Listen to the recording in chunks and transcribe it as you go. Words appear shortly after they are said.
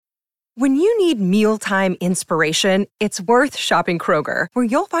When you need mealtime inspiration, it's worth shopping Kroger, where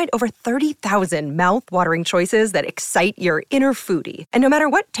you'll find over 30,000 mouth-watering choices that excite your inner foodie. And no matter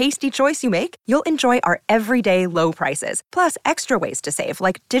what tasty choice you make, you'll enjoy our everyday low prices, plus extra ways to save,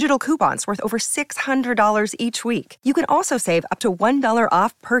 like digital coupons worth over $600 each week. You can also save up to $1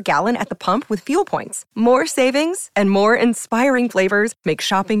 off per gallon at the pump with fuel points. More savings and more inspiring flavors make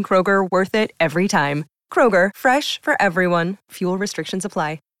shopping Kroger worth it every time. Kroger, fresh for everyone. Fuel restrictions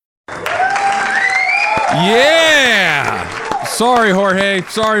apply. Yeah! Sorry, Jorge.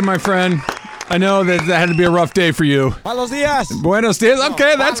 Sorry, my friend. I know that had to be a rough day for you. Malos dias. Buenos dias.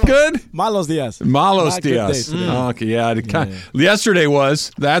 Okay, that's good. Malos dias. Malos dias. Okay, yeah. Yesterday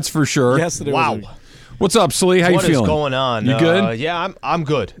was. That's for sure. Yesterday was. Wow. What's up, Slee? How you feeling? What is going on? You good? Yeah, I'm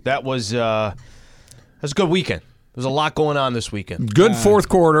good. That was a good weekend. There's a lot going on this weekend. Good fourth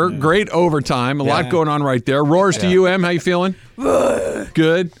quarter. Great overtime. A lot going on right there. Roars to you, Em. How you feeling?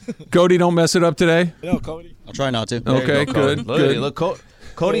 Good. Cody, don't mess it up today. No, Cody. I'll try not to. Okay, good. Look,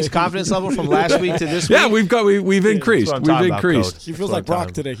 Cody's confidence level from last week to this week. Yeah, we've increased. We've increased. He feels like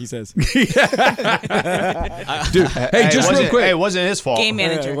Brock today, he says. Dude, hey, just real quick. Hey, it wasn't his fault. Game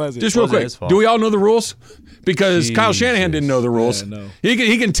manager. Just real quick. Do we all know the rules? Because Kyle Shanahan didn't know the rules. Yeah, no.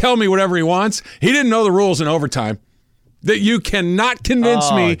 He can tell me whatever he wants. He didn't know the rules in overtime. That you cannot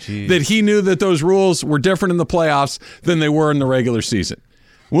convince me that he knew that those rules were different in the playoffs than they were in the regular season.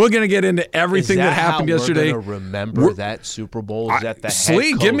 We're going to get into everything that happened yesterday. We're going to remember that Super Bowl? Is that the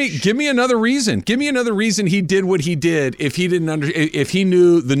Slee, head coach? give me another reason. Give me another reason he did what he did if he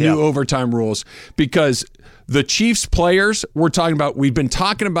knew the new overtime rules, because the Chiefs players we've been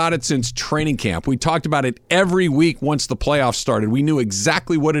talking about it since training camp. We talked about it every week once the playoffs started. We knew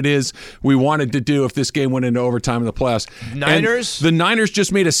exactly what it is we wanted to do if this game went into overtime in the playoffs. Niners? And the Niners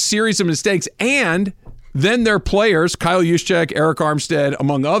just made a series of mistakes, and then their players, Kyle Juszczyk, Eric Armstead,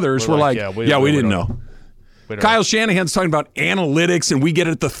 among others, were like, we didn't know. Kyle Shanahan's talking about analytics, and we get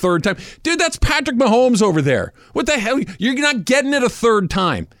it the third time. Dude, that's Patrick Mahomes over there. What the hell? You're not getting it a third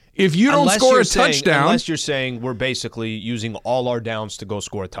time. If you don't score a touchdown. Unless you're saying we're basically using all our downs to go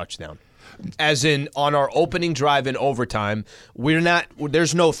score a touchdown. As in, on our opening drive in overtime,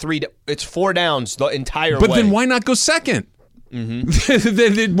 there's no it's 4 downs the entire way. But then why not go second?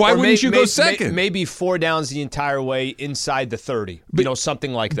 Mm-hmm. Why wouldn't you go second? Maybe 4 downs the entire way inside the 30.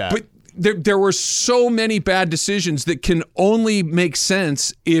 Something like that. But there were so many bad decisions that can only make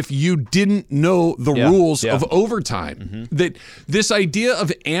sense if you didn't know the rules of overtime. Mm-hmm. That this idea of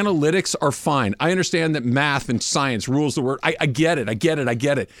analytics are fine. I understand that math and science rules the world. I get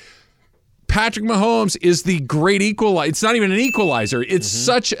it. Patrick Mahomes is the great equalizer. It's not even an equalizer. It's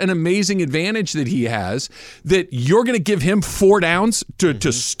such an amazing advantage that he has that you're going to give him 4 downs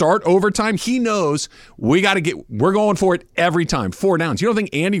to start overtime. He knows we're going for it every time. 4 downs. You don't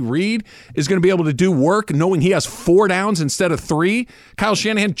think Andy Reid is going to be able to do work knowing he has 4 downs instead of 3? Kyle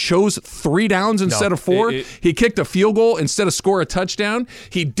Shanahan chose 3 downs instead of 4. He kicked a field goal instead of score a touchdown.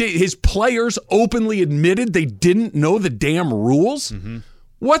 His players openly admitted they didn't know the damn rules. Mm-hmm.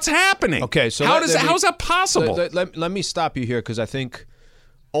 What's happening? Okay, so how is that possible? Let me stop you here, because I think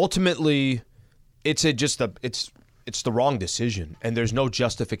ultimately it's the wrong decision, and there's no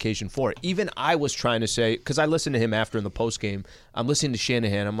justification for it. Even I was trying to say, because I listened to him after in the postgame, I'm listening to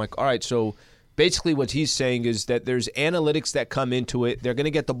Shanahan. I'm like, all right, so basically what he's saying is that there's analytics that come into it. They're going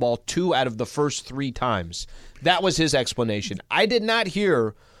to get the ball 2 out of the first 3 times. That was his explanation. I did not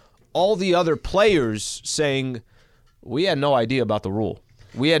hear all the other players saying, we had no idea about the rule.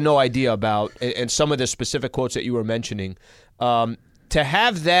 We had no idea about, and some of the specific quotes that you were mentioning, to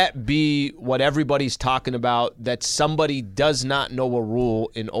have that be what everybody's talking about, that somebody does not know a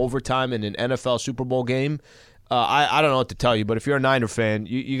rule in overtime in an NFL Super Bowl game, I don't know what to tell you, but if you're a Niner fan,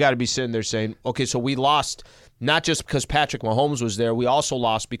 you got to be sitting there saying, okay, so we lost not just because Patrick Mahomes was there, we also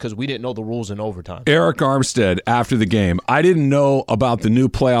lost because we didn't know the rules in overtime. Eric Armstead, after the game, I didn't know about the new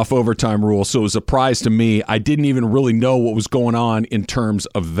playoff overtime rule, so it was a surprise to me. I didn't even really know what was going on in terms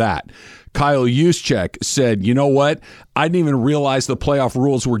of that. Kyle Juszczyk said, you know what? I didn't even realize the playoff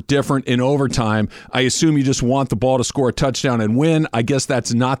rules were different in overtime. I assume you just want the ball to score a touchdown and win. I guess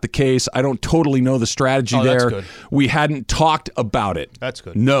that's not the case. I don't totally know the strategy there. That's good. We hadn't talked about it. That's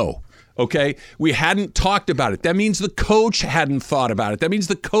good. No. Okay, we hadn't talked about it. That means the coach hadn't thought about it. That means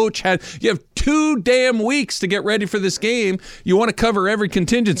the coach you have 2 damn weeks to get ready for this game. You want to cover every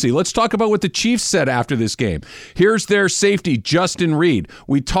contingency. Let's talk about what the Chiefs said after this game. Here's their safety, Justin Reed.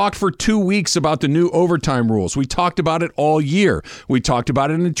 We talked for 2 weeks about the new overtime rules. We talked about it all year. We talked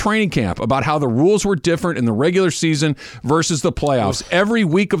about it in training camp, about how the rules were different in the regular season versus the playoffs. Every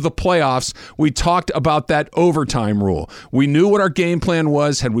week of the playoffs, we talked about that overtime rule. We knew what our game plan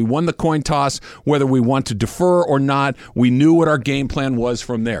was. Had we won the coin toss, whether we want to defer or not, we knew what our game plan was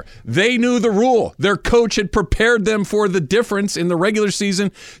from there. They knew the rule. Their coach had prepared them for the difference in the regular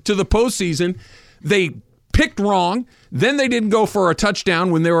season to the postseason. They picked wrong. Then they didn't go for a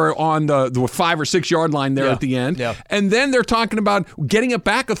touchdown when they were on the 5 or 6 yard line there at the end. Yeah. And then they're talking about getting it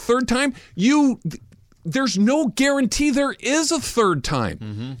back a third time. There's no guarantee there is a third time.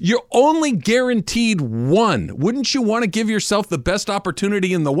 Mm-hmm. You're only guaranteed one. Wouldn't you want to give yourself the best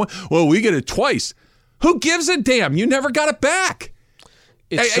opportunity in the one? Well, we get it twice. Who gives a damn? You never got it back.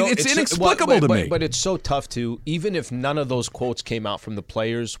 It's inexplicable to me. But it's so tough to, even if none of those quotes came out from the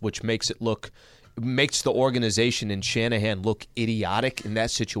players, which makes the organization and Shanahan look idiotic in that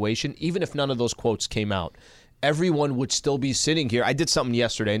situation, even if none of those quotes came out, everyone would still be sitting here. I did something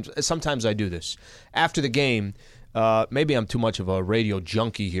yesterday, and sometimes I do this. After the game, maybe I'm too much of a radio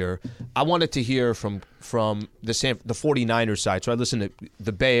junkie here. I wanted to hear from the 49ers side, so I listened to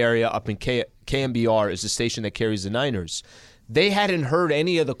the Bay Area up in KMBR is the station that carries the Niners. They hadn't heard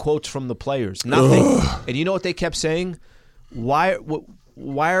any of the quotes from the players, nothing. Ugh. And you know what they kept saying? Why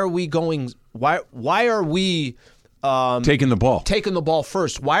are we going? Why are we taking the ball? Taking the ball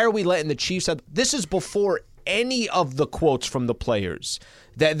first. Why are we letting the Chiefs have? This is before any of the quotes from the players.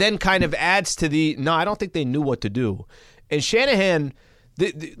 That then kind of adds to no, I don't think they knew what to do. And Shanahan,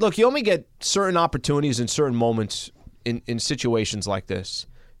 look, you only get certain opportunities in certain moments in situations like this.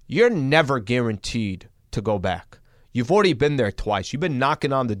 You're never guaranteed to go back. You've already been there twice. You've been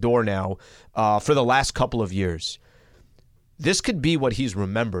knocking on the door now for the last couple of years. This could be what he's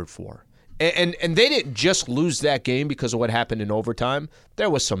remembered for. And they didn't just lose that game because of what happened in overtime. There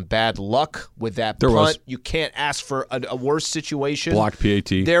was some bad luck with that punt. You can't ask for a worse situation. Blocked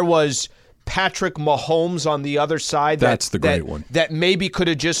PAT. There was Patrick Mahomes on the other side. That's the great one. That maybe could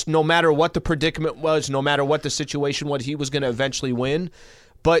have just, no matter what the predicament was, no matter what the situation was, he was going to eventually win.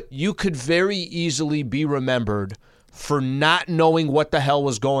 But you could very easily be remembered for not knowing what the hell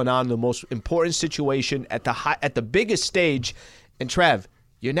was going on in the most important situation at the biggest stage. And Trav,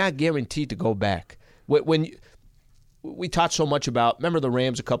 you're not guaranteed to go back. When we talked so much about, remember the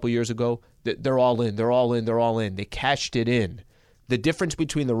Rams a couple years ago? They're all in, they're all in, they're all in. They cashed it in. The difference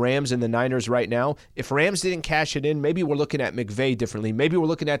between the Rams and the Niners right now, if Rams didn't cash it in, maybe we're looking at McVay differently. Maybe we're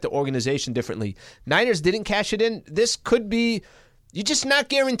looking at the organization differently. Niners didn't cash it in. This could be... You're just not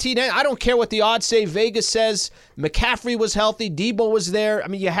guaranteed. I don't care what the odds say. Vegas says McCaffrey was healthy. Debo was there. I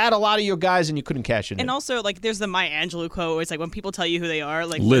mean, you had a lot of your guys, and you couldn't cash it in. And also, there's the Maya Angelou quote. Where it's like when people tell you who they are,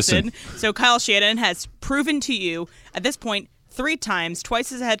 listen. So Kyle Shanahan has proven to you at this point 3 times,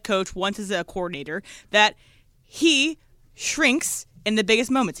 twice as a head coach, once as a coordinator, that he shrinks in the biggest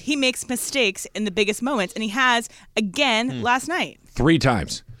moments. He makes mistakes in the biggest moments, and he has again last night. 3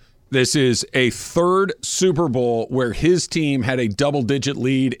 times. This is a 3rd Super Bowl where his team had a double-digit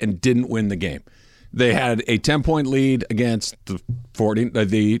lead and didn't win the game. They had a 10-point lead against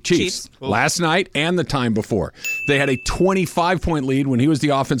the Chiefs last night and the time before. They had a 25-point lead when he was the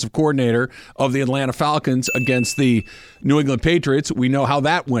offensive coordinator of the Atlanta Falcons against the New England Patriots. We know how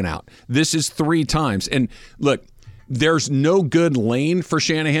that went out. This is 3 times. And look, there's no good lane for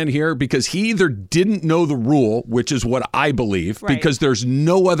Shanahan here because he either didn't know the rule, which is what I believe, right, because there's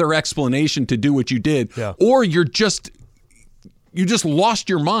no other explanation to do what you did, or you just lost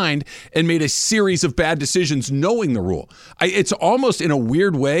your mind and made a series of bad decisions knowing the rule. It's almost in a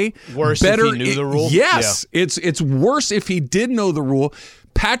weird way worse if he knew the rule. Yes, yeah. It's worse if he did know the rule.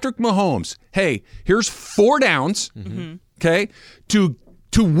 Patrick Mahomes, hey, here's 4 downs, okay, to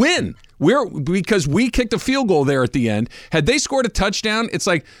win. Because we kicked a field goal there at the end. Had they scored a touchdown, it's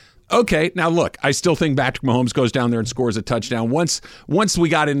like, okay, now look, I still think Patrick Mahomes goes down there and scores a touchdown. Once we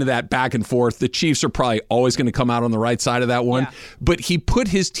got into that back and forth, the Chiefs are probably always going to come out on the right side of that one. Yeah. But he put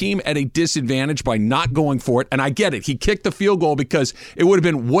his team at a disadvantage by not going for it. And I get it. He kicked the field goal because it would have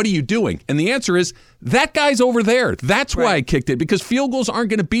been, what are you doing? And the answer is, that guy's over there. That's why I kicked it, because field goals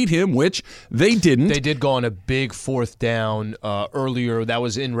aren't going to beat him, which they didn't. They did go on a big 4th down earlier. That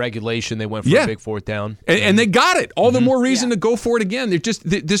was in regulation. They went for a big 4th down. And they got it. All the more reason to go for it again.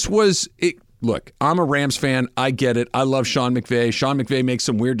 This was look, I'm a Rams fan. I get it. I love Sean McVay. Sean McVay makes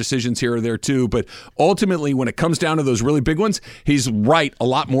some weird decisions here or there too, but ultimately when it comes down to those really big ones, he's right a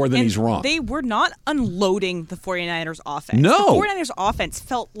lot more than he's wrong. They were not unloading the 49ers offense. No. The 49ers offense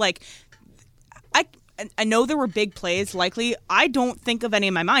felt like I know there were big plays, likely. I don't think of any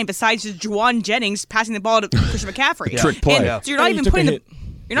in my mind besides just Juwan Jennings passing the ball to Christian McCaffrey. Trick play. So you're not even putting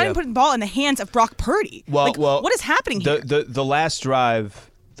the ball in the hands of Brock Purdy. Well, what is happening here? The last drive,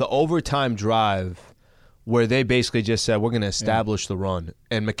 the overtime drive, where they basically just said, we're going to establish the run,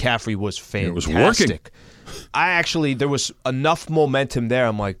 and McCaffrey was fantastic. It was working. There was enough momentum there.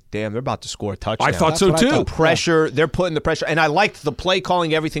 I'm like, damn, they're about to score a touchdown. I thought so too. Pressure, they're putting the pressure. And I liked the play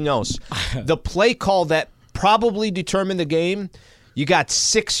calling, everything else. The play call that probably determined the game, you got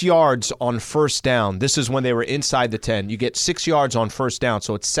 6 yards on first down. This is when they were inside the 10. You get 6 yards on first down,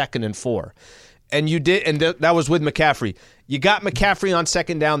 so it's 2nd and 4. And you did, and that was with McCaffrey. You got McCaffrey on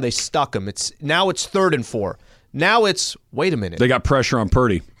 2nd down. They stuck him. Now it's 3rd and 4. Now it's, wait a minute. They got pressure on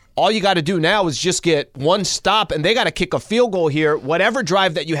Purdy. All you got to do now is just get one stop, and they got to kick a field goal here. Whatever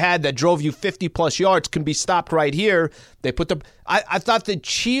drive that you had that drove you 50-plus yards can be stopped right here. They put I thought the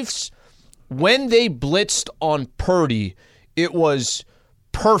Chiefs, when they blitzed on Purdy, it was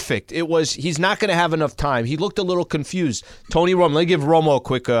perfect. He's not going to have enough time. He looked a little confused. Tony Romo, let me give Romo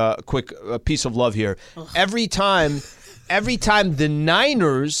a quick piece of love here. Every time the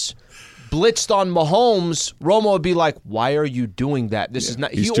Niners blitzed on Mahomes, Romo would be like, why are you doing that? This is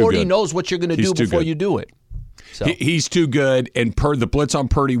not. He already knows what you're going to do before you do it. So. He's too good, and the blitz on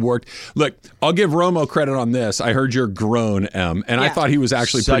Purdy worked. Look, I'll give Romo credit on this. I heard your groan, and I thought he was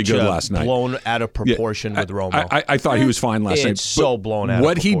actually pretty good last night. Blown out of proportion with Romo. I thought he was fine last night. It's so blown out of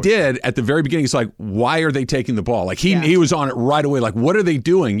proportion. What he did at the very beginning is like, why are they taking the ball? Like he was on it right away. Like, what are they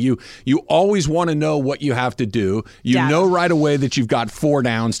doing? You always want to know what you have to do. You know right away that you've got 4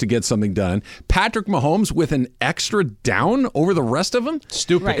 downs to get something done. Patrick Mahomes with an extra down over the rest of them?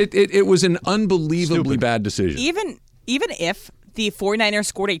 Stupid. Right. It was an unbelievably bad decision. Even if the 49ers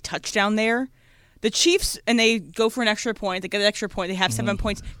scored a touchdown there, the Chiefs, and they go for an extra point, they get an extra point, they have 7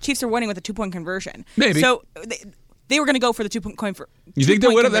 points. Chiefs are winning with a 2-point conversion. Maybe. So they were going to go for the 2-point coin for. You think they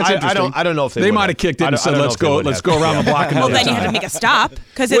would have? That's interesting. I don't know if they might have kicked it and said, let's go around the block. Well, then you had to make a stop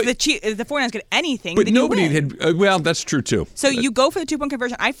because if the 49ers get anything, but then nobody you win. had. Well, that's true too. So you go for the 2-point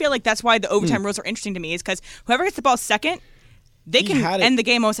conversion. I feel like that's why the overtime rules are interesting to me, is because whoever gets the ball second, they can end the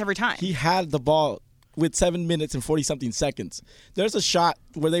game almost every time. He had the ball with 7 minutes and 40-something seconds. There's a shot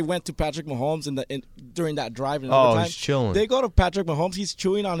where they went to Patrick Mahomes during that drive in overtime. He's chilling. They go to Patrick Mahomes. He's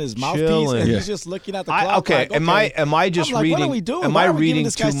chewing on his mouthpiece, and he's just looking at the clock. Am I just reading? What are we doing? Am Why I are we reading giving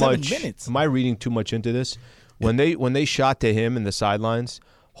this guy too 7 much? minutes? Am I reading too much into this? When they shot to him in the sidelines,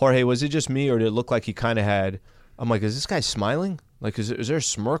 Jorge, was it just me, or did it look like he kind of had? I'm like, is this guy smiling? Like, is there a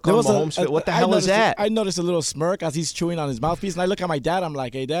smirk on Mahomes' face? What the hell is that? I noticed a little smirk as he's chewing on his mouthpiece, and I look at my dad. I'm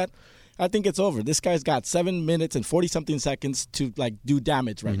like, hey, Dad, I think it's over. This guy's got 7 minutes and 40-something seconds to do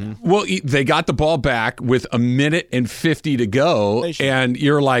damage right now. Well, they got the ball back with 1 minute and 50 to go, and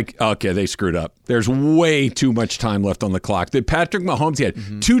you're like, okay, they screwed up. There's way too much time left on the clock. Patrick Mahomes, he had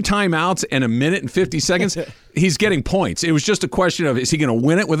 2 timeouts and 1 minute and 50 seconds. He's getting points. It was just a question of, is he going to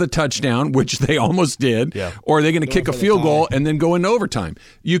win it with a touchdown, which they almost did, or are they going to kick a field goal and then go into overtime?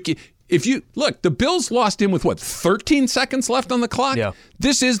 If you look, the Bills lost him with 13 seconds left on the clock? Yeah.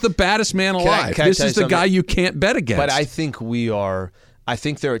 This is the baddest man alive. This is the guy you can't bet against. But I think I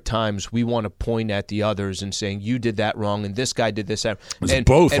think there are times we want to point at the others and saying, you did that wrong, and this guy did this. And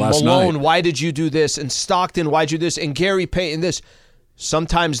both last Malone, night. why did you do this? And Stockton, why'd you do this? And Gary Payton, this.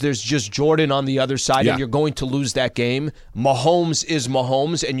 Sometimes there's just Jordan on the other side, and you're going to lose that game. Mahomes is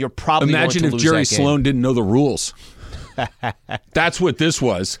Mahomes, and you're probably going to lose that game. Imagine if Jerry Sloan didn't know the rules. That's what this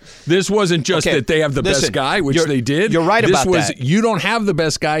was. This wasn't just that they have the best guy, which they did. You're right about that. You don't have the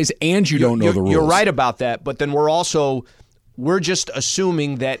best guys, and you don't know the rules. You're right about that, but then we're just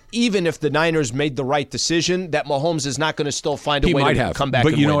assuming that even if the Niners made the right decision, that Mahomes is not going to still find a way to come back.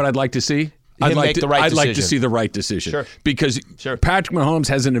 But and you know win. what I'd like to see? I'd like to see the right decision. Because Patrick Mahomes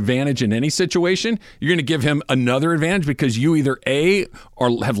has an advantage in any situation. You're going to give him another advantage because you either A,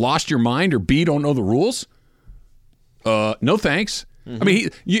 or have lost your mind, or B, don't know the rules? No thanks. I mean,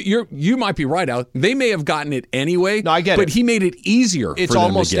 you might be right out. They may have gotten it anyway. No, I get it. But he made it easier. It's for them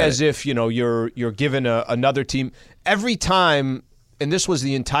almost to get as if you're given another team every time. And this was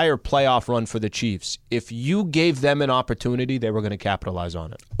the entire playoff run for the Chiefs. If you gave them an opportunity, they were going to capitalize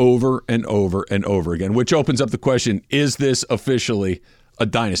on it. Over and over and over again, which opens up the question, is this officially a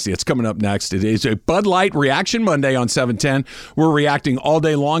dynasty. It's coming up next. It is a Bud Light Reaction Monday on 710. We're reacting all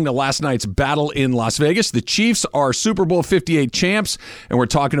day long to last night's battle in Las Vegas. The Chiefs are Super Bowl 58 champs, and we're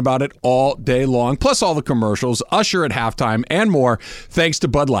talking about it all day long, plus all the commercials, Usher at halftime, and more, thanks to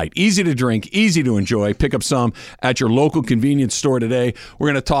Bud Light. Easy to drink, easy to enjoy. Pick up some at your local convenience store today. We're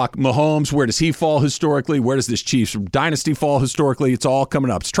going to talk Mahomes. Where does he fall historically? Where does this Chiefs dynasty fall historically? It's all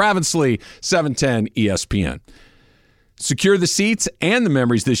coming up. It's Travis Lee, 710 ESPN. Secure the seats and the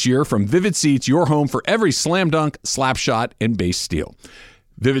memories this year from Vivid Seats, your home for every slam dunk, slap shot, and base steal.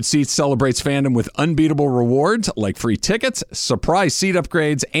 Vivid Seats celebrates fandom with unbeatable rewards like free tickets, surprise seat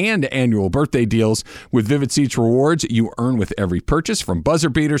upgrades, and annual birthday deals. With Vivid Seats rewards, you earn with every purchase, from buzzer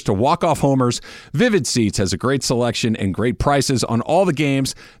beaters to walk-off homers. Vivid Seats has a great selection and great prices on all the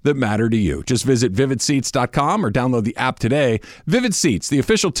games that matter to you. Just visit vividseats.com or download the app today. Vivid Seats, the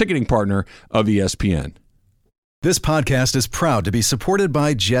official ticketing partner of ESPN. This podcast is proud to be supported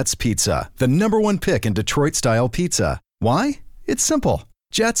by Jets Pizza, the #1 pick in Detroit-style pizza. Why? It's simple.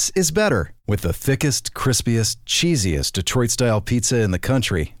 Jets is better. With the thickest, crispiest, cheesiest Detroit-style pizza in the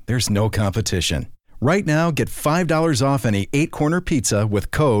country, there's no competition. Right now, get $5 off any 8-corner pizza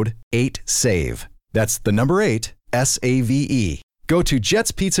with code 8SAVE. That's the number 8, S-A-V-E. Go to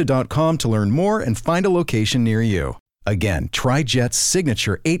jetspizza.com to learn more and find a location near you. Again, try Jet's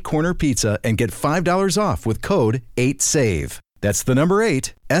signature 8-corner pizza and get $5 off with code 8SAVE. That's the number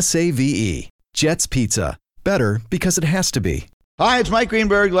 8, S-A-V-E. Jet's Pizza. Better because it has to be. Hi, it's Mike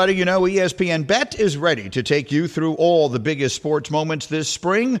Greenberg letting you know ESPN Bet is ready to take you through all the biggest sports moments this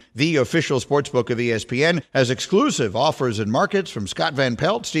spring. The official sportsbook of ESPN has exclusive offers and markets from Scott Van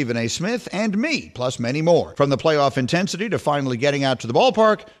Pelt, Stephen A. Smith, and me, plus many more. From the playoff intensity to finally getting out to the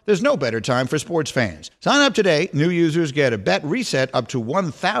ballpark, there's no better time for sports fans. Sign up today. New users get a bet reset up to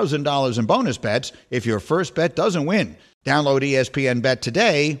 $1,000 in bonus bets if your first bet doesn't win. Download ESPN Bet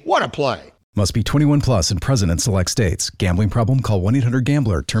today. What a play. Must be 21 plus and present in select states. Gambling problem? Call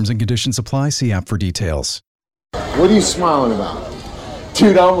 1-800-GAMBLER. Terms and conditions apply. See app for details. What are you smiling about?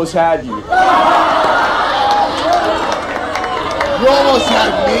 Dude, I almost had you. You almost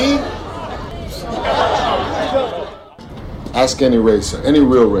had me? Ask any racer, any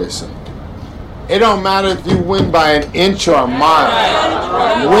real racer. It don't matter if you win by an inch or a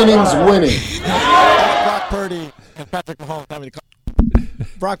mile. Winning's winning. Brock Purdy and Patrick Mahomes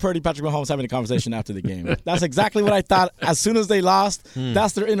having a conversation after the game. That's exactly what I thought. As soon as they lost,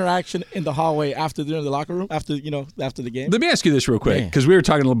 that's their interaction in the hallway after they're in the locker room after the game. Let me ask you this real quick, because we were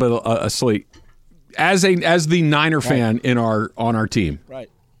talking a little bit asleep. As the Niner fan on our team, right?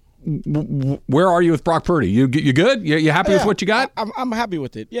 Where are you with Brock Purdy? You good? You happy with what you got? I'm happy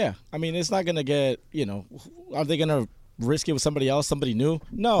with it. Yeah, I mean, it's not gonna get. Are they gonna risk it with somebody else, somebody new?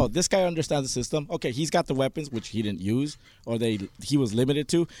 No, this guy understands the system. Okay, he's got the weapons, which he didn't use, or he was limited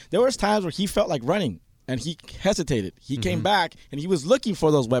to. There was times where he felt like running, and he hesitated. He came back, and he was looking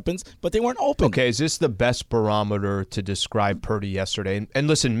for those weapons, but they weren't open. Okay, is this the best barometer to describe Purdy yesterday? And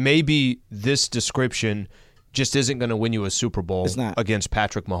listen, maybe this description just isn't going to win you a Super Bowl against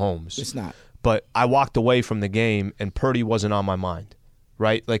Patrick Mahomes. It's not. But I walked away from the game, and Purdy wasn't on my mind,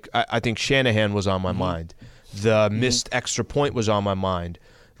 right? Like, I think Shanahan was on my mind. The missed extra point was on my mind.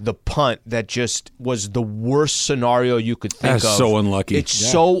 The punt that just was the worst scenario you could think of. That's so unlucky. It's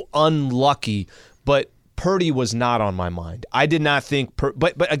so unlucky. But Purdy was not on my mind. I did not think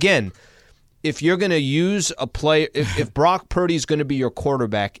but again, if you're going to use a player, if Brock Purdy's going to be your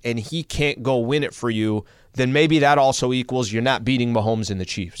quarterback and he can't go win it for you, then maybe that also equals you're not beating Mahomes and the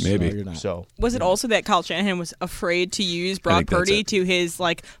Chiefs. Maybe. No, you're not. So was it also that Kyle Shanahan was afraid to use Brock Purdy to his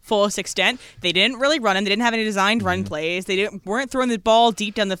fullest extent? They didn't really run him. They didn't have any designed run plays. They weren't throwing the ball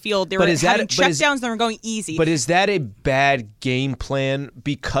deep down the field. They were having checkdowns that were going easy. But is that a bad game plan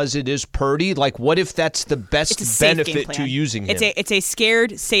because it is Purdy? Like, what if that's the best benefit to using him? It's a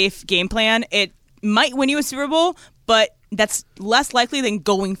scared, safe game plan. It might win you a Super Bowl, but that's less likely than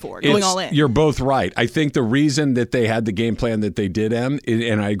going all in. You're both right. I think the reason that they had the game plan that they did, and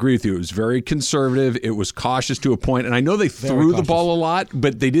I agree with you, it was very conservative. It was cautious to a point. And I know they threw the ball a lot,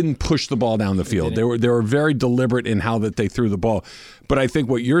 but they didn't push the ball down the field. They were very deliberate in how that they threw the ball. But I think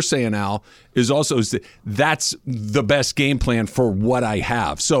what you're saying, Al, is that's the best game plan for what I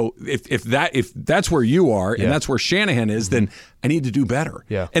have. So if that's where you are and that's where Shanahan is, then I need to do better.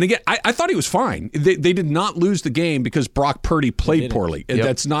 Yeah. And again, I thought he was fine. They did not lose the game because Brock Purdy played poorly.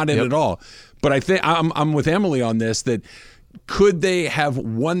 That's not it at all. But I think I'm with Emily on this, that could they have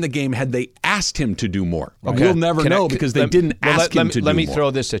won the game had they asked him to do more? Okay. We'll never know because they didn't ask him to do more. Let me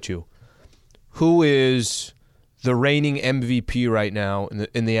throw this at you. Who is the reigning MVP right now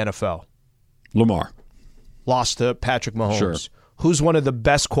in the NFL? Lamar. Lost to Patrick Mahomes. Sure. who's one of the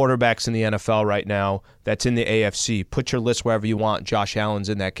best quarterbacks in the NFL right now that's in the AFC? Put your list wherever you want. Josh Allen's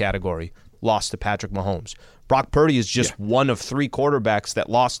in that category. Lost to Patrick Mahomes. Brock Purdy is just one of 3 quarterbacks that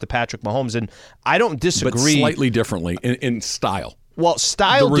lost to Patrick Mahomes, and I don't disagree. But slightly differently in style. Well,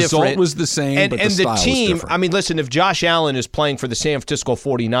 style the different. The result was the same, but the style was team, different. I mean, listen, if Josh Allen is playing for the San Francisco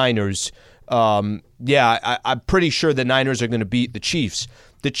 49ers, I'm pretty sure the Niners are going to beat the Chiefs.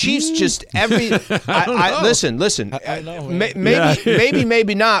 The Chiefs just listen. I know,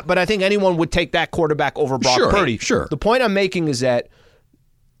 maybe not, but I think anyone would take that quarterback over Brock Purdy. Sure. The point I'm making is that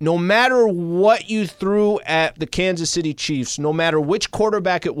no matter what you threw at the Kansas City Chiefs, no matter which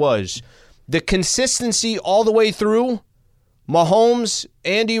quarterback it was, the consistency all the way through, Mahomes,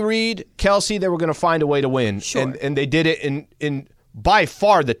 Andy Reid, Kelsey, they were going to find a way to win. Sure. And they did it in by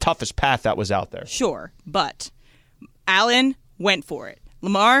far the toughest path that was out there. Sure, but Allen went for it.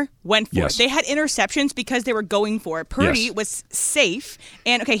 Lamar went for it. They had interceptions because they were going for it. Purdy was safe.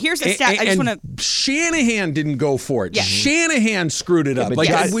 And, okay, here's a stat. I just want to... Shanahan didn't go for it. Yeah. Shanahan screwed it up.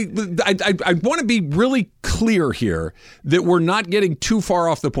 I want to be really clear here that we're not getting too far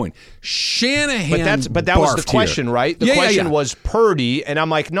off the point. Shanahan But that was the question, here. right? The question was Purdy, and I'm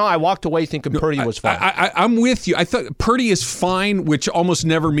like, no, I walked away thinking Purdy was fine. I'm with you. I thought Purdy is fine, which almost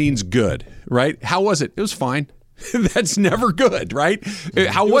never means good, right? How was it? It was fine. That's never good, right?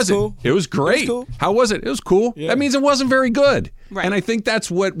 How was it? Cool. It was great. Cool. How was it? It was cool. Yeah. That means it wasn't very good. Right. And I think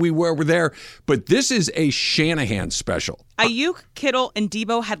that's what we were there. But this is a Shanahan special. Ayuk, Kittle, and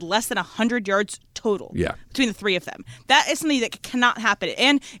Debo had less than 100 yards total between the 3 of them. That is something that cannot happen.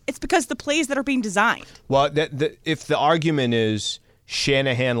 And it's because the plays that are being designed. Well, if the argument is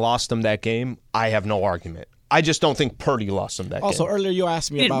Shanahan lost them that game, I have no argument. I just don't think Purdy lost them that game. Also, earlier you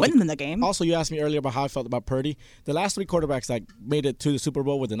asked me He didn't about... win them in the game. Also, you asked me earlier about how I felt about Purdy. The last 3 quarterbacks that made it to the Super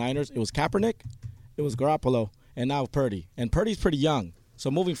Bowl with the Niners, it was Kaepernick, it was Garoppolo, and now Purdy. And Purdy's pretty young.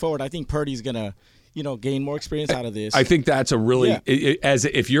 So moving forward, I think Purdy's going to, gain more experience out of this. I think that's a really... As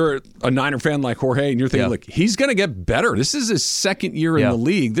if you're a Niner fan like Jorge and you're thinking, look, he's going to get better. This is his second year in the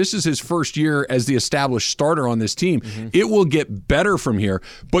league. This is his first year as the established starter on this team. Mm-hmm. It will get better from here.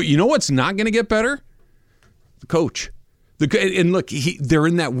 But you know what's not going to get better? The coach. And look, they're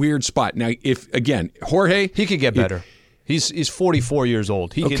in that weird spot. Now, Jorge... He could get better. He's 44 years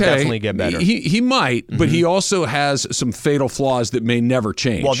old. He could definitely get better. He might, but he also has some fatal flaws that may never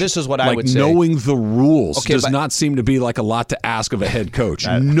change. Well, this is what I would say. Knowing the rules does not seem to be like a lot to ask of a head coach.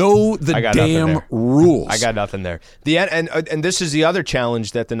 Know the damn rules. I got nothing there. And this is the other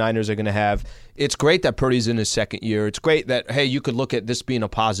challenge that the Niners are going to have. It's great that Purdy's in his second year. It's great that, hey, you could look at this being a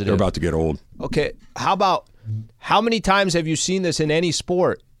positive. They're about to get old. Okay, how many times have you seen this in any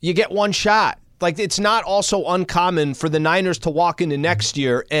sport? You get one shot. Like, it's not also uncommon for the Niners to walk into next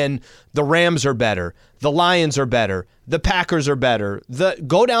year and the Rams are better, the Lions are better, the Packers are better.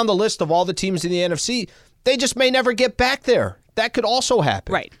 Go down the list of all the teams in the NFC. They just may never get back there. That could also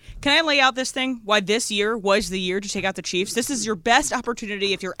happen. Right. Can I lay out this thing? Why this year was the year to take out the Chiefs? This is your best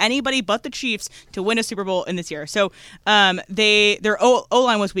opportunity, if you're anybody but the Chiefs, to win a Super Bowl in this year. So their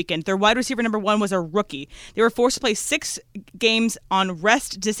O-line was weakened. Their wide receiver number 1 was a rookie. They were forced to play 6 games on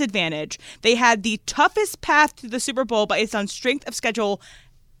rest disadvantage. They had the toughest path to the Super Bowl based on strength of schedule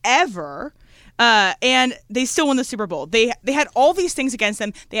ever. And they still won the Super Bowl. They had all these things against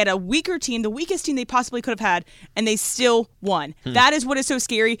them. They had a weaker team, the weakest team they possibly could have had, and they still won. That is what is so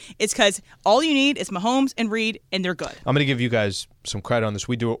scary. It's because all you need is Mahomes and Reid, and they're good. I'm going to give you guys some credit on this.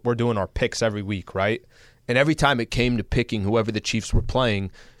 We're doing our picks every week, right? And every time it came to picking whoever the Chiefs were playing,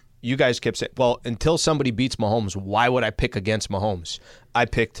 you guys kept saying, well, until somebody beats Mahomes, why would I pick against Mahomes? I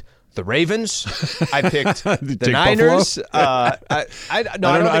picked the Ravens. I picked the Niners. I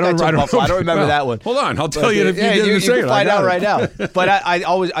don't remember that one. Hold on, I'll tell you if you did you can find out right now. But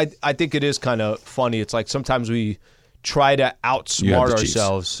I think it is kind of funny. It's like sometimes we try to outsmart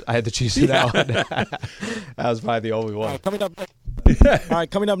ourselves. I had the Chiefs in that one. That was probably the only one. Coming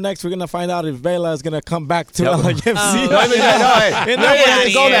up next, we're going to find out if Vela is going to come back to LAFC.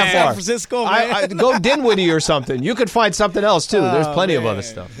 Go that far. San Francisco, man. Go Dinwiddie or something. You could find something else, too. There's plenty of other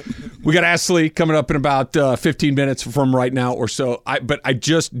stuff. We got Ashley coming up in about 15 minutes from right now or so. But I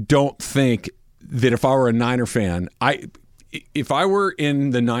just don't think that if I were a Niner fan, if I were in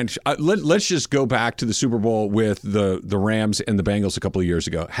the Niners, let's just go back to the Super Bowl with the Rams and the Bengals a couple of years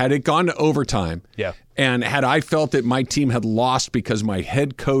ago. Had it gone to overtime, and had I felt that my team had lost because my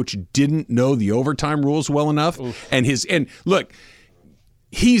head coach didn't know the overtime rules well enough, and look,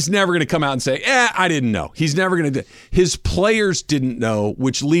 he's never going to come out and say, I didn't know. He's never going to do. His players didn't know,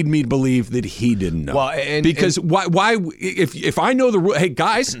 which lead me to believe that he didn't know. Well, because why if I know the rule, hey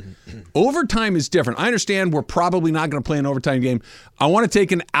guys, Overtime is different. I understand we're probably not going to play an overtime game. I want to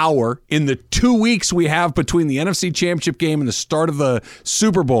take an hour in the 2 weeks we have between the NFC Championship game and the start of the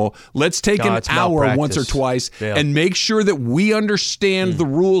Super Bowl. Let's take an hour once or twice and make sure that we understand the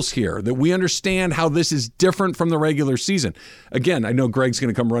rules here, that we understand how this is different from the regular season. Again, I know Greg's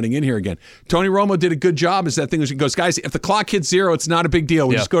going to come running in here again. Tony Romo did a good job as that thing goes, guys, if the clock hits 0, it's not a big deal.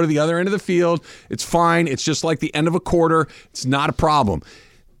 We just go to the other end of the field. It's fine. It's just like the end of a quarter. It's not a problem.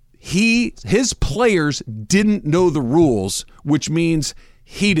 His players didn't know the rules, which means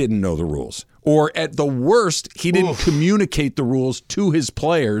he didn't know the rules. Or at the worst, he didn't communicate the rules to his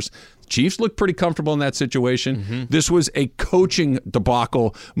players. Chiefs looked pretty comfortable in that situation. This was a coaching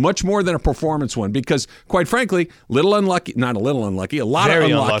debacle, much more than a performance one, because quite frankly, a lot of unlucky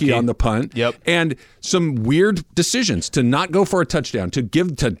on the punt. And some weird decisions to not go for a touchdown, to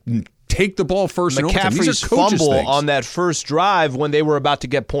take the ball first. McCaffrey's fumble on that first drive when they were about to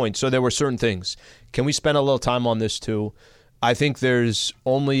get points. So there were certain things. Can we spend a little time on this too? I think there's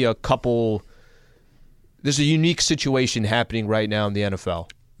only there's a unique situation happening right now in the NFL.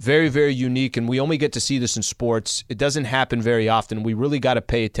 Very, very unique, and we only get to see this in sports. It doesn't happen very often. We really got to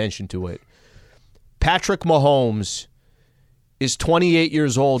pay attention to it. Patrick Mahomes is 28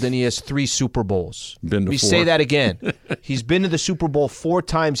 years old, and he has 3 Super Bowls. Let me say that again. He's been to the Super Bowl 4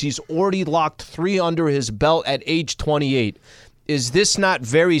 times. He's already locked 3 under his belt at age 28. Is this not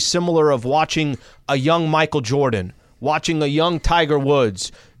very similar of watching a young Michael Jordan, watching a young Tiger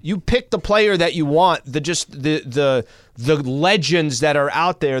Woods? You pick the player that you want, the legends that are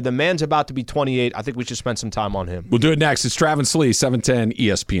out there. The man's about to be 28. I think we should spend some time on him. We'll do it next. It's Travis Lee, 710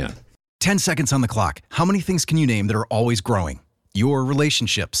 ESPN. 10 seconds on the clock. How many things can you name that are always growing? Your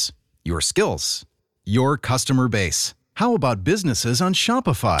relationships, your skills, your customer base. How about businesses on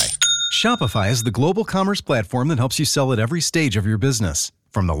Shopify? Shopify is the global commerce platform that helps you sell at every stage of your business.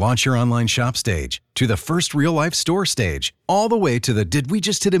 From the launch your online shop stage, to the first real-life store stage, all the way to the did we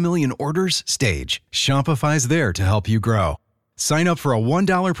just hit 1 million orders stage. Shopify's there to help you grow. Sign up for a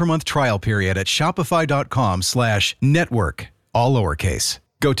 $1 per month trial period at shopify.com/network, all lowercase.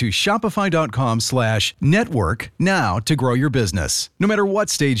 Go to shopify.com/network now to grow your business, no matter what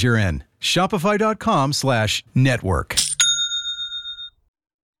stage you're in. Shopify.com/network.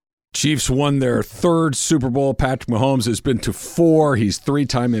 Chiefs won their 3rd Super Bowl. Patrick Mahomes has been to 4. He's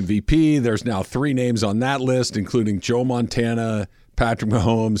 3-time MVP. There's now 3 names on that list, including Joe Montana, Patrick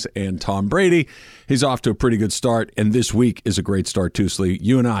Mahomes, and Tom Brady. He's off to a pretty good start, and this week is a great start too, Slee.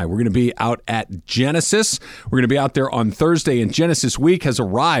 You and I, we're going to be out at Genesis. We're going to be out there on Thursday, and Genesis Week has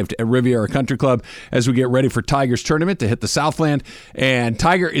arrived at Riviera Country Club as we get ready for Tiger's tournament to hit the Southland. And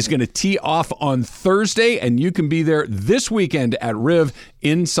Tiger is going to tee off on Thursday, and you can be there this weekend at Riv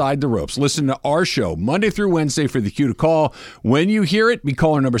Inside the Ropes. Listen to our show Monday through Wednesday for the cue to call. When you hear it, be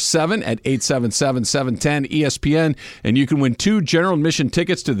caller number 7 at 877-710-ESPN, and you can win 2 general admission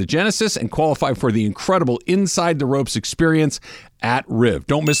tickets to the Genesis and qualify for the incredible Inside the Ropes experience at Riv.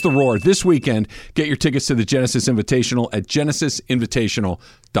 Don't miss the roar this weekend. Get your tickets to the Genesis Invitational at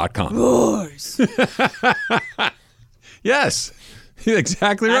genesisinvitational.com. Roars. Yes.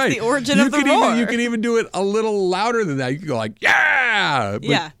 Exactly right. That's the origin of the roar. You can even do it a little louder than that. You can go like, yeah.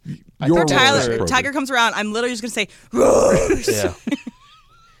 Yeah. Tiger comes around, I'm literally just going to say, roars. Yeah.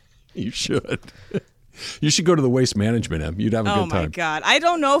 You should. You should go to the Waste Management, Em. You'd have a good time. Oh, my God. I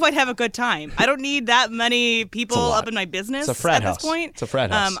don't know if I'd have a good time. I don't need that many people up in my business it's a frat at house. this point. It's a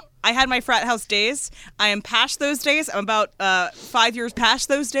frat house. I had my frat house days. I am past those days. I'm about 5 years past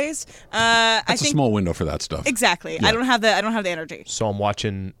those days. That's a small window for that stuff. Exactly. Yeah. I don't have the energy. So I'm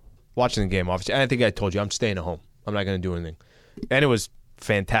watching the game, obviously. And I think I told you I'm staying at home. I'm not going to do anything. And it was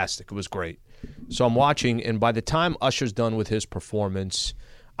fantastic. It was great. So I'm watching, and by the time Usher's done with his performance,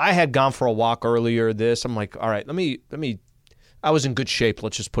 I had gone for a walk earlier. I'm like, all right, let me. I was in good shape.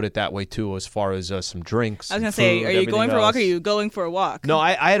 Let's just put it that way too, as far as some drinks. I was gonna say, are you going for a walk? Or are you going for a walk? No,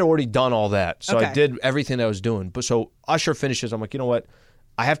 I had already done all that, so okay. I did everything I was doing. But so Usher finishes. I'm like, you know what?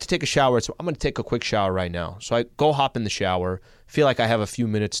 I have to take a shower, so I'm going to take a quick shower right now. So I go hop in the shower. Feel like I have a few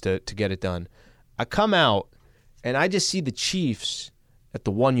minutes to get it done. I come out and I just see the Chiefs at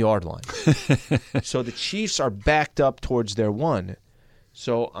the 1 yard line. So the Chiefs are backed up towards their 1.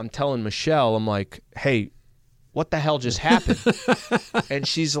 So I'm telling Michelle, I'm like, hey, what the hell just happened? And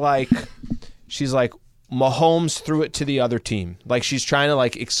she's like, Mahomes threw it to the other team. Like she's trying to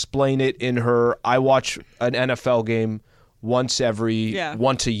like explain it in her, I watch an NFL game once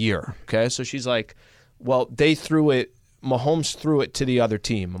a year. Okay. So she's like, well, Mahomes threw it to the other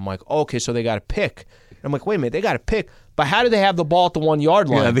team. I'm like, okay, so they got to pick. And I'm like, wait a minute, they got to pick. but how do they have the ball at the 1 yard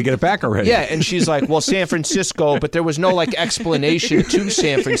line? Yeah, they get it back already. Yeah, and she's like, well, San Francisco, but there was no like explanation to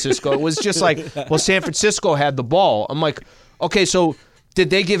San Francisco. It was just like, well, San Francisco had the ball. I'm like, okay, so did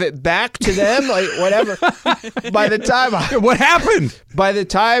they give it back to them? Like, whatever. By the time what happened? By the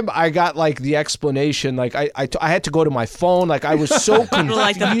time I got like the explanation, like I had to go to my phone. Like I was so confused.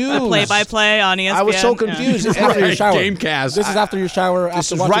 Like the play-by-play on ESPN. I was so confused. This is after your shower. Gamecast. This is after your shower.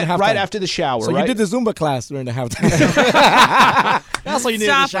 This after is watching halftime. right after the shower. So right? you did the Zumba class during the halftime. That's what you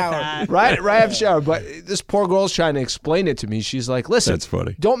needed in the Stop with shower. that. Right after the shower. But this poor girl's trying to explain it to me. She's like, listen, That's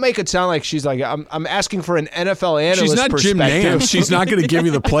funny. Don't make it sound like she's like, I'm asking for an NFL analyst She's not Jim perspective. Nantz. She's not going to give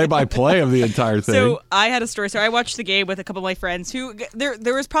you the play-by-play of the entire thing. So I had a story. So I watched the game with a couple of my friends who there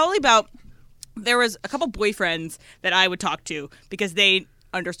was a couple boyfriends that I would talk to because they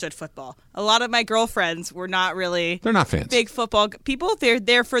understood football. A lot of my girlfriends were not really They're not fans. Big football people. They're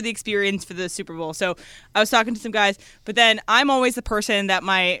there for the experience for the Super Bowl. So I was talking to some guys, but then I'm always the person that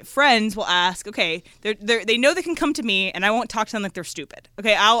my friends will ask, okay, they know they can come to me and I won't talk to them like they're stupid.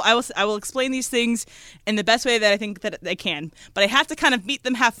 Okay, I will explain these things in the best way that I think that they can, but I have to kind of meet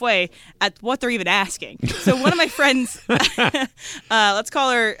them halfway at what they're even asking. So one of my friends, let's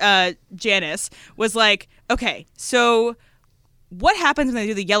call her Janice, was like, okay, so what happens when they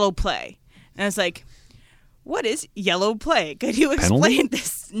do the yellow play? And I was like, what is yellow play? Could you explain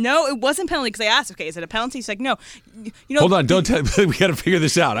this? No, it wasn't penalty because I asked, okay, is it a penalty? She's like, no. You know, hold on, don't tell we got to figure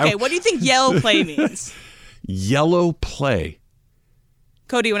this out. Okay, what do you think yellow play means? Yellow play.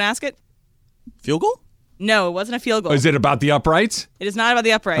 Cody, you want to ask it? Field goal? No, it wasn't a field goal. Is it about the uprights? It is not about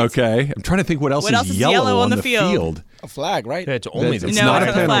the uprights. Okay. I'm trying to think what else is yellow on the field. A flag, right? Yeah, it's only It's No, not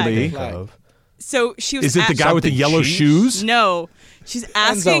it's a not a penalty. So she was Is it the guy with the yellow shoes? No. She's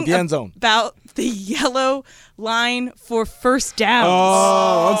asking the end zone. about the yellow line for first downs.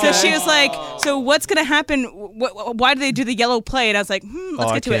 Oh, okay. So she was like, so what's going to happen? Why do they do the yellow play? And I was like,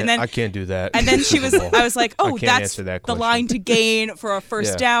 let's get to it. And then I can't do that. And then I was like, oh, can't that's answer that the question. line to gain for a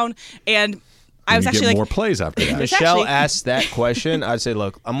first down. And I was you actually get like, more plays after that. Michelle actually- asked that question. I'd say,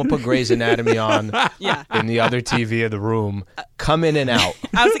 look, I'm going to put Grey's Anatomy on Yeah. in the other TV of the room. Come in and out.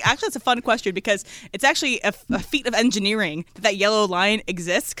 I was like, actually, that's a fun question because it's actually a feat of engineering that yellow line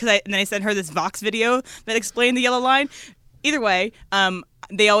exists. And then I sent her this Vox video that explained the yellow line. Either way,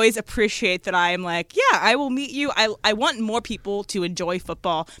 they always appreciate that I am like, yeah, I will meet you. I want more people to enjoy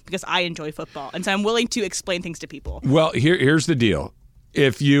football because I enjoy football. And so I'm willing to explain things to people. Well, here's the deal.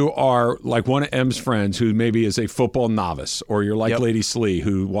 If you are like one of M's friends who maybe is a football novice, or you're like Lady Slee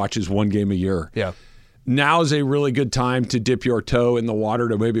who watches one game a year, now is a really good time to dip your toe in the water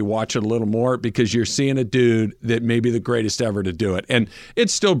to maybe watch it a little more because you're seeing a dude that may be the greatest ever to do it. And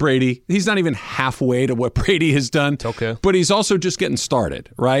it's still Brady. He's not even halfway to what Brady has done. Okay. But he's also just getting started,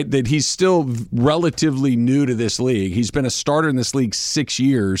 right? That he's still relatively new to this league. He's been a starter in this league 6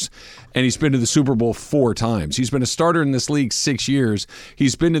 years, and he's been to the Super Bowl 4 times. He's been a starter in this league 6 years.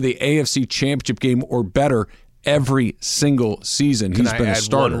 He's been to the AFC Championship game or better every single season. Can He's I been a add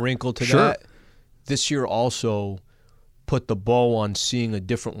starter. one wrinkle to Sure. that? This year also put the bow on seeing a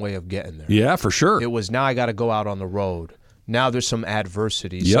different way of getting there. Yeah, for sure. It was now I got to go out on the road. Now there's some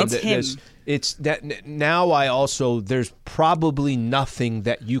adversity. Yep. So it's that now I also there's probably nothing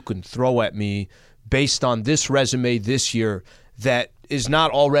that you can throw at me based on this resume this year that is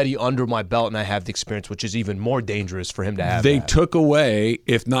not already under my belt and I have the experience, which is even more dangerous for him to have. They that. took away,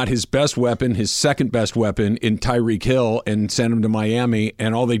 if not his best weapon, his second best weapon in Tyreek Hill and sent him to Miami,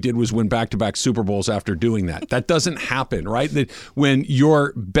 and all they did was win back-to-back Super Bowls after doing that. That doesn't happen, right? That when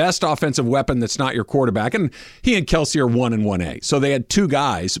your best offensive weapon that's not your quarterback, and he and Kelsey are 1 and 1A, so they had two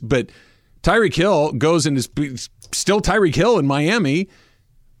guys, but Tyreek Hill goes and is still Tyreek Hill in Miami.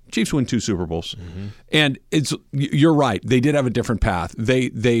 Chiefs win 2 Super Bowls. Mm-hmm. And you're right. They did have a different path.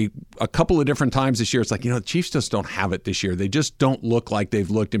 They a couple of different times this year, it's like, the Chiefs just don't have it this year. They just don't look like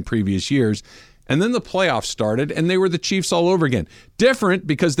they've looked in previous years. And then the playoffs started, and they were the Chiefs all over again. Different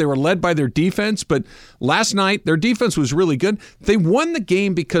because they were led by their defense, but last night their defense was really good. They won the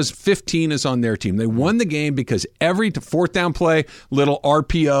game because 15 is on their team. They won the game because every fourth down play, little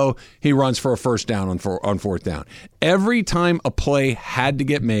RPO, he runs for a first down on fourth down. Every time a play had to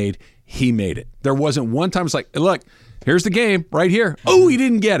get made, he made it. There wasn't one time it's like, look, here's the game right here. Oh, he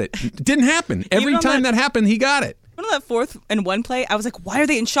didn't get it. It didn't happen. Every time that happened, he got it. One of that 4th and 1 play, I was like, why are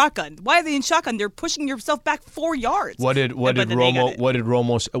they in shotgun? Why are they in shotgun? They're pushing yourself back 4 yards. What did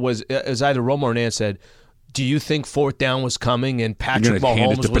Romo it was either Romo or Nance said, do you think fourth down was coming and Patrick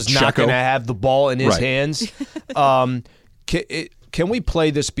Mahomes was not going to have the ball in his hands? Can we play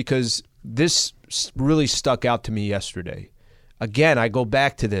this because this really stuck out to me yesterday? Again, I go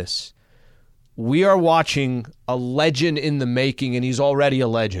back to this. we are watching a legend in the making, and he's already a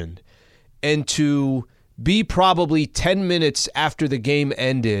legend. And to be probably 10 minutes after the game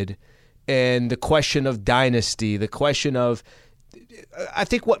ended, and the question of dynasty, the question of, I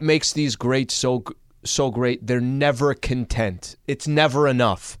think what makes these greats so great, they're never content. It's never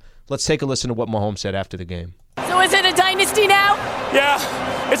enough. Let's take a listen to what Mahomes said after the game. So is it a dynasty now?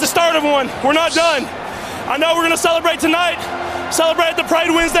 Yeah, it's the start of one. We're not done. I know we're going to celebrate tonight, celebrate the Parade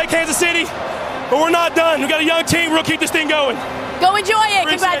Wednesday, Kansas City, but we're not done. We got a young team. We'll keep this thing going. Go enjoy it.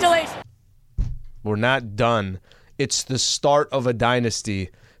 Congratulations. We're not done. It's the start of a dynasty.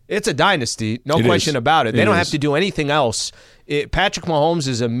 It's a dynasty, no question about it. They don't have to do anything else. Patrick Mahomes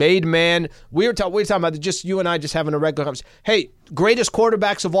is a made man. We were talking about just you and I just having a regular conversation. Hey, greatest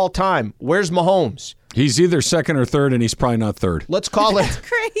quarterbacks of all time. Where's Mahomes? He's either second or third, and he's probably not third. Let's call it. That's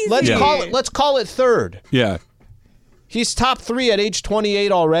crazy. Let's call it third. Yeah. He's top 3 at age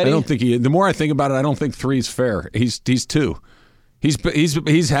 28 already. I don't think the more I think about it, I don't think 3 is fair. He's 2.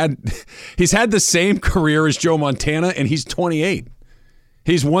 He's had the same career as Joe Montana, and he's 28.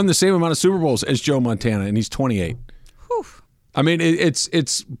 He's won the same amount of Super Bowls as Joe Montana, and he's 28. Whew. I mean,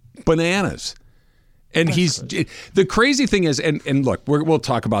 it's bananas. And the crazy thing is, and look, we'll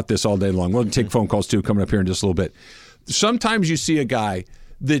talk about this all day long. We'll take phone calls too coming up here in just a little bit. Sometimes you see a guy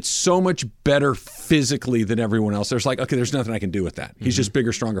that's so much better physically than everyone else. There's okay, there's nothing I can do with that. He's just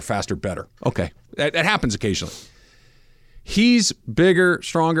bigger, stronger, faster, better. Okay, that happens occasionally. He's bigger,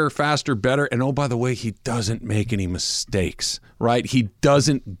 stronger, faster, better, and oh, by the way, he doesn't make any mistakes, right? He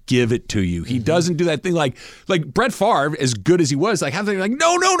doesn't give it to you. He doesn't do that thing like Brett Favre, as good as he was, no,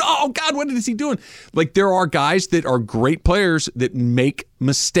 oh God, what is he doing? There are guys that are great players that make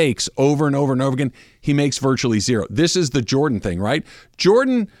mistakes over and over and over again. He makes virtually zero. This is the Jordan thing, right?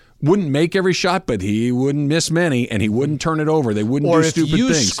 Jordan wouldn't make every shot, but he wouldn't miss many, and he wouldn't turn it over. They wouldn't do stupid things. Or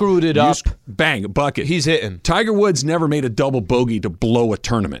if you screwed it up, bang, bucket. He's hitting. Tiger Woods never made a double bogey to blow a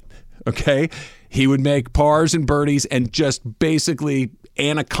tournament, okay? He would make pars and birdies and just basically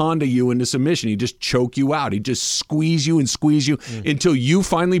anaconda you into submission. He'd just choke you out. He'd just squeeze you until you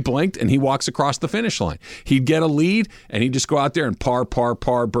finally blinked and he walks across the finish line. He'd get a lead and he'd just go out there and par,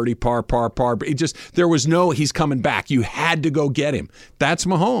 birdie, par. There was no, he's coming back. You had to go get him. That's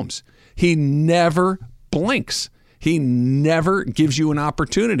Mahomes. He never blinks. He never gives you an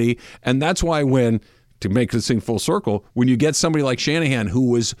opportunity. And that's why to make this thing full circle, when you get somebody like Shanahan who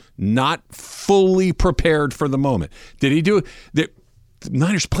was not fully prepared for the moment, did he do it? The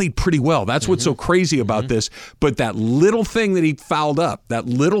Niners played pretty well. That's what's so crazy about this. But that little thing that he fouled up, that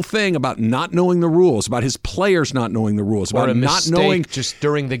little thing about not knowing the rules, about his players not knowing the rules, about not knowing just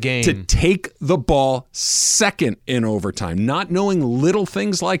during the game to take the ball second in overtime, not knowing little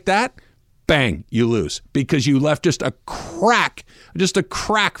things like that, bang, you lose because you left just a crack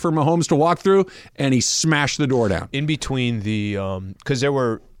for Mahomes to walk through, and he smashed the door down. In between the, because there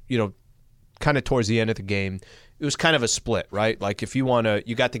were, kind of towards the end of the game, it was kind of a split, right? If you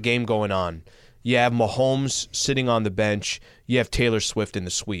got the game going on. You have Mahomes sitting on the bench. You have Taylor Swift in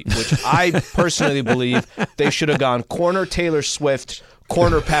the suite, which I personally believe they should have gone corner Taylor Swift,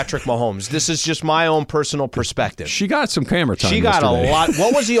 corner Patrick Mahomes. This is just my own personal perspective. She got some camera time. She got yesterday. a lot.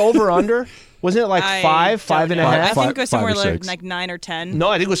 What was the over/under? Wasn't it 5.5? I think it was somewhere like 9 or 10. No,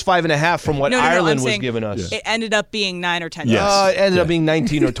 I think it was 5.5 from what Ireland was giving us. It ended up being 9 or 10. Yes. It ended up being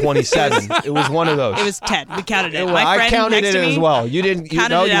 19 or 27. It was one of those. It was 10. We counted it. I counted it as well. You didn't. You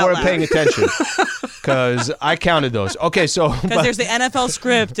weren't paying attention because I counted those. Okay, so because there's the NFL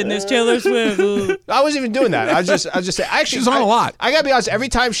script and there's Taylor Swift. I wasn't even doing that. I was just saying. Actually, she's on a lot. I gotta be honest. Every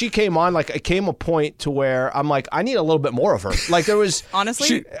time she came on, it came a point to where I'm like, I need a little bit more of her. There was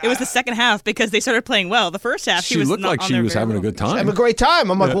honestly, it was the second half because they started playing well. The first half, she was looked like she was having a good time. Having a great time.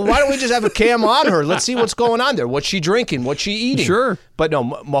 I'm like, well, why don't we just have a cam on her? Let's see what's going on there. What's she drinking? What's she eating? Sure. But no,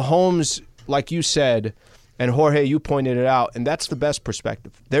 Mahomes, like you said, and Jorge, you pointed it out, and that's the best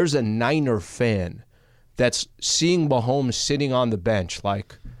perspective. There's a Niner fan that's seeing Mahomes sitting on the bench all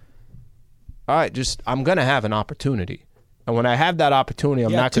right, I'm going to have an opportunity. And when I have that opportunity,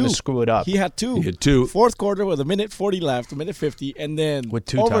 I'm not going to screw it up. He had two. He had two. Fourth quarter with 1:40 left, 1:50, and then with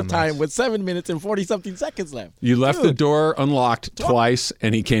two overtime with 7 minutes and 40-something seconds left. You left the door unlocked twice,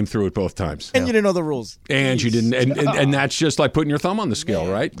 and he came through it both times. And you didn't know the rules. And you didn't. And that's just like putting your thumb on the scale,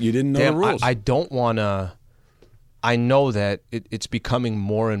 right? You didn't know the rules. I don't want to. I know that it's becoming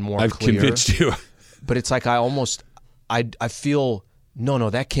more and more clear. I've convinced you. But it's like I feel... No,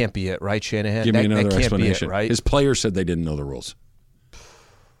 that can't be it, right, Shanahan? Give me another that can't explanation. Be it, right? His players said they didn't know the rules.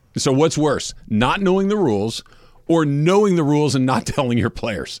 So what's worse, not knowing the rules or knowing the rules and not telling your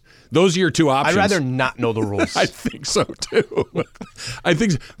players. Those are your two options. I'd rather not know the rules. I think so, too. I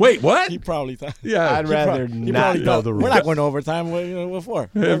think so. Wait, what? He probably thought. Yeah. I'd rather not know the rules. We're not going to overtime. What for?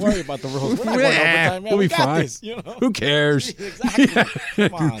 Don't worry about the rules. We're not going to overtime. Man. We'll be got fine. This, you know? Who cares? Exactly.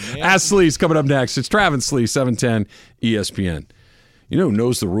 Come on, man. Ask Slee's coming up next. It's Travis Slee, 710 ESPN. You know who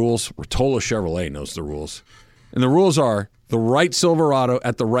knows the rules? Rotolo Chevrolet knows the rules. And the rules are the right Silverado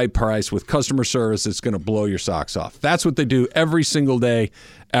at the right price with customer service that's going to blow your socks off. That's what they do every single day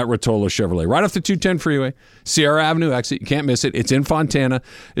at Rotolo Chevrolet. Right off the 210 freeway, Sierra Avenue exit. You can't miss it. It's in Fontana.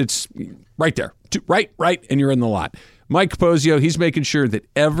 It's right there. Right, and you're in the lot. Mike Capozio, he's making sure that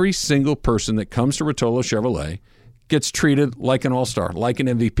every single person that comes to Rotolo Chevrolet gets treated like an all-star, like an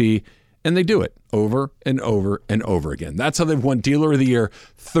MVP, and they do it over and over and over again. That's how they've won Dealer of the Year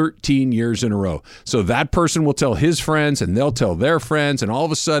 13 years in a row. So that person will tell his friends, and they'll tell their friends, and all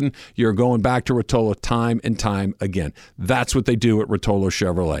of a sudden, you're going back to Rotolo time and time again. That's what they do at Rotolo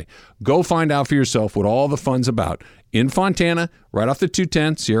Chevrolet. Go find out for yourself what all the fun's about. In Fontana, right off the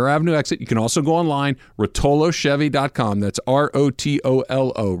 210, Sierra Avenue exit. You can also go online, rotolochevy.com. That's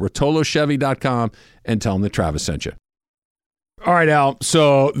ROTOLO, rotolochevy.com, and tell them that Travis sent you. All right, Al.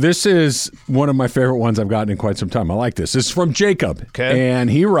 So this is one of my favorite ones I've gotten in quite some time. I like this. This is from Jacob. Okay.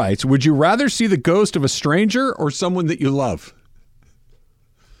 And he writes, would you rather see the ghost of a stranger or someone that you love?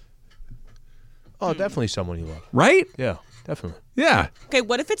 Oh, definitely someone you love. Right? Yeah, definitely. Yeah. Okay,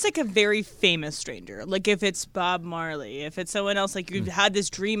 what if it's like a very famous stranger? Like if it's Bob Marley, if it's someone else, like you've had this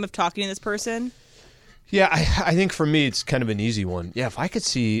dream of talking to this person? Yeah, I think for me it's kind of an easy one. Yeah, if I could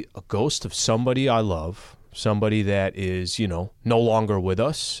see a ghost of somebody I love, somebody that is, no longer with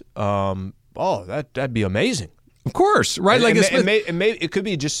us, that'd be amazing. Of course, right? It could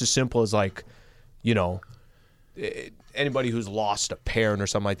be just as simple as anybody who's lost a parent or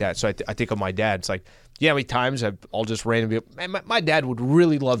something like that. So I think of my dad. It's like, how many times I'll just randomly, man, my dad would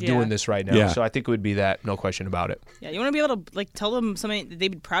really love doing this right now. Yeah. So I think it would be that, no question about it. Yeah, you want to be able to tell them something that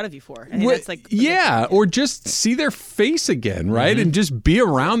they'd be proud of you for. I think that's or just see their face again, right? Mm-hmm. And just be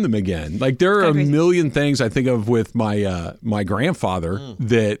around them again. Like there are a million things I think of with my my grandfather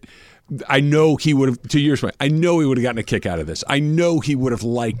that I know he would have, 2 years ago, I know he would have gotten a kick out of this. I know he would have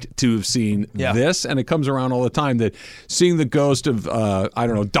liked to have seen this, and it comes around all the time that seeing the ghost of,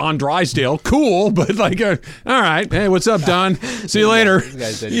 Don Drysdale, cool, but all right, hey, what's up, Don? See you later. You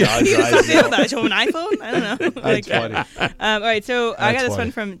guys said Don Drysdale. I show him an iPhone? I don't know. That's funny. All right, so I got this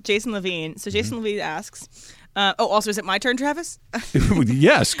one from Jason Levine. So Jason Levine asks, also, is it my turn, Travis?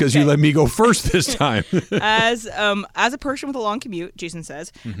 Yes, because you let me go first this time. As a person with a long commute, Jason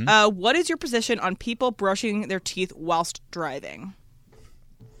says, what is your position on people brushing their teeth whilst driving?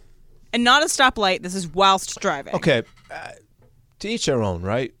 And not a stoplight. This is whilst driving. Okay, to each their own,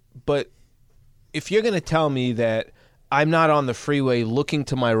 right? But if you're going to tell me that I'm not on the freeway looking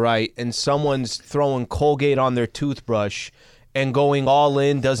to my right and someone's throwing Colgate on their toothbrush and going all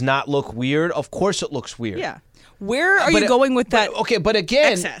in does not look weird, of course it looks weird. Yeah. Where are you going with that? Okay, but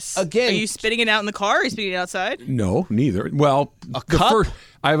again, excess? Are you spitting it out in the car? Or are you spitting it outside? No, neither. Well, a cup?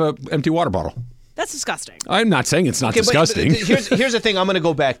 I have an empty water bottle. That's disgusting. I'm not saying it's not disgusting. But here's the thing I'm going to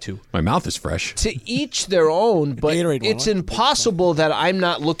go back to. My mouth is fresh. To each their own, but it's impossible that I'm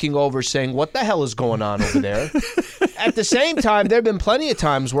not looking over saying, what the hell is going on over there? At the same time, there have been plenty of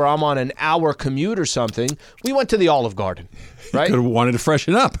times where I'm on an hour commute or something. We went to the Olive Garden, right? Could have wanted to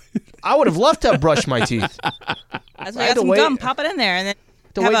freshen up. I would have loved to have brushed my teeth. That's why I got some gum, pop it in there, and then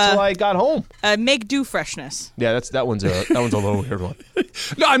wait till I got home. Make do freshness. Yeah, that one's a little weird one.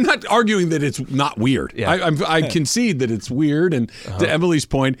 No, I'm not arguing that it's not weird. Yeah. I concede that it's weird, and to Emily's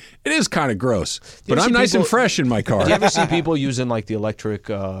point, it is kind of gross. But I'm nice and fresh in my car. Do you ever see people using the electric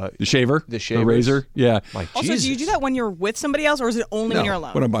the shaver, the razor? Yeah. Also, Jesus. do you do that when you're with somebody else, or is it only when you're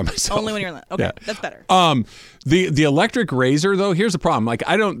alone? When I'm by myself. Only when you're alone. Okay, that's better. The electric razor, though, here's the problem.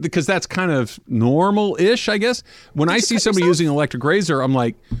 Because that's kind of normal-ish, I guess. When I see somebody using an electric razor, I'm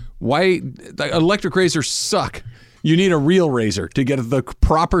like, why? Electric razors suck. You need a real razor. To get the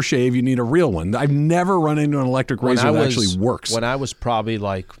proper shave, you need a real one. I've never run into an electric razor that actually works. When I was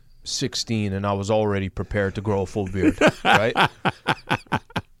probably 16 and I was already prepared to grow a full beard, right?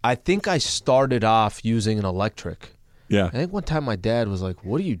 I think I started off using an electric. Yeah. I think one time my dad was like,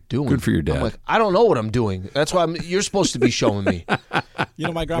 "What are you doing?" Good for your dad. I'm like, "I don't know what I'm doing." That's why you're supposed to be showing me.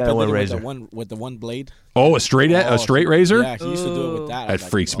 My grandpa did it with the one blade. Oh, a straight razor? Yeah, he used to do it with that. That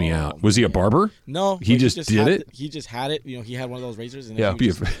freaks me out. Was he a barber? No. He just did it? He just had it. He had one of those razors. And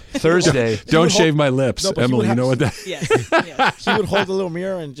Thursday. Don't shave my lips. No, Emily, you know what that is? Yes. He would hold the little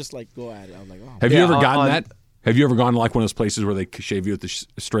mirror and just go at it. I was like, oh. Have you ever gotten that? Have you ever gone to like one of those places where they shave you with the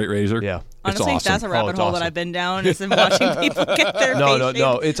straight razor? Yeah. Honestly, it's awesome. that's a rabbit hole awesome. that I've been down is in watching people get their face shaved.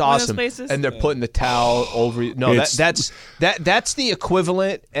 No, it's in those awesome. places. And they're putting the towel over you. No, that's the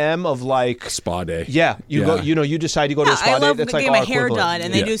equivalent, of like spa day. Yeah, you go. You decide you go to a spa I love day. That's like getting my our hair equivalent. done,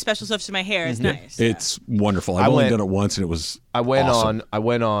 and they do special stuff to my hair. It's nice. It's wonderful. I've only done it once, and it was awesome. I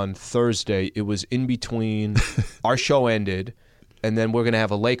went on Thursday. It was in between. Our show ended. And then we're going to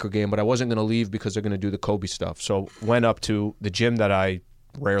have a Laker game, but I wasn't going to leave because they're going to do the Kobe stuff. So went up to the gym that I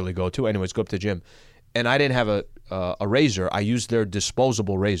rarely go to. Anyways, go up to the gym. And I didn't have a razor. I used their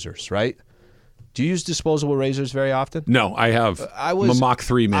disposable razors, right? Do you use disposable razors very often? No, I have. I'm a Mach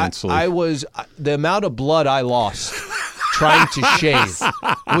 3 man. The amount of blood I lost trying to shave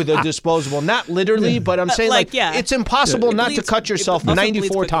with a disposable, not literally, but I'm saying it's impossible not to cut yourself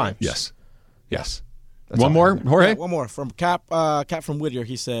 94 times. Yes. One more, Jorge? Yeah, one more from Cap from Whittier.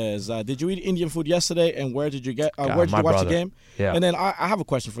 He says, did you eat Indian food yesterday, and where did you watch the game? Yeah. And then I have a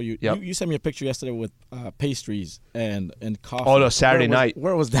question for you. Yep. You sent me a picture yesterday with pastries and coffee. Oh, no, Saturday night.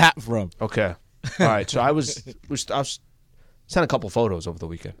 Where was that from? Okay. All right. So I was sent a couple photos over the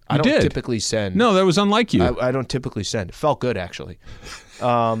weekend. I don't typically send. No, that was unlike you. I don't typically send. It felt good, actually.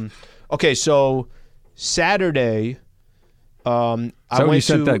 Okay, so Saturday... I went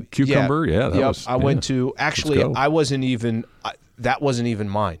sent that cucumber? Yeah, that was. I went to. Actually, I wasn't even. That wasn't even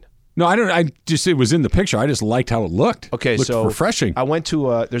mine. No, I don't. It was in the picture. I just liked how it looked. Okay, it looked so refreshing. I went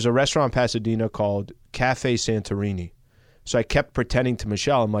to. There's a restaurant in Pasadena called Cafe Santorini. So I kept pretending to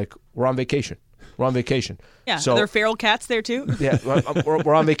Michelle. I'm like, we're on vacation. Yeah. So are there feral cats there too? Yeah,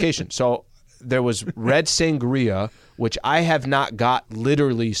 we're on vacation. So there was red sangria, which I have not got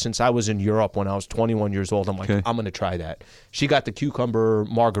literally since I was in Europe when I was 21 years old. I'm like, I'm going to try that. She got the cucumber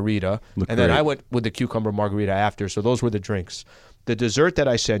margarita, then I went with the cucumber margarita after. So those were the drinks. The dessert that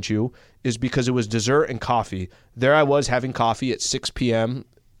I sent you is because it was dessert and coffee. There I was having coffee at 6 p.m.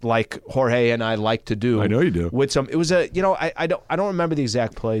 like Jorge and I like to do. I know you do. With some, it was I don't remember the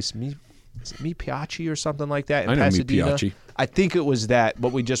exact place. Mi Piace or something like that in Pasadena. Mi Piace. I think it was that,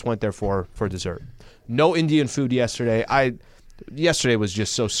 but we just went there for dessert. No Indian food yesterday. Yesterday was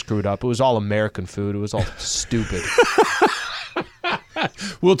just so screwed up. It was all American food. It was all stupid.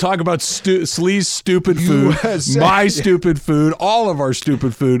 We'll talk about Slee's stupid food, my stupid food, all of our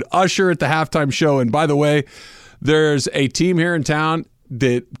stupid food. Usher at the halftime show. And by the way, there's a team here in town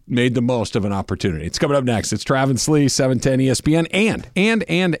that made the most of an opportunity. It's coming up next. It's Trav and Slee, 710 ESPN.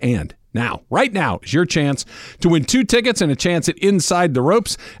 And now, right now, is your chance to win 2 tickets and a chance at Inside the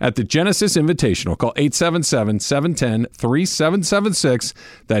Ropes at the Genesis Invitational. Call 877-710-3776.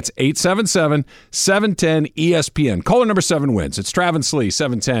 That's 877-710-ESPN. Caller number 7 wins. It's Trav and Slee,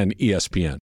 710 ESPN.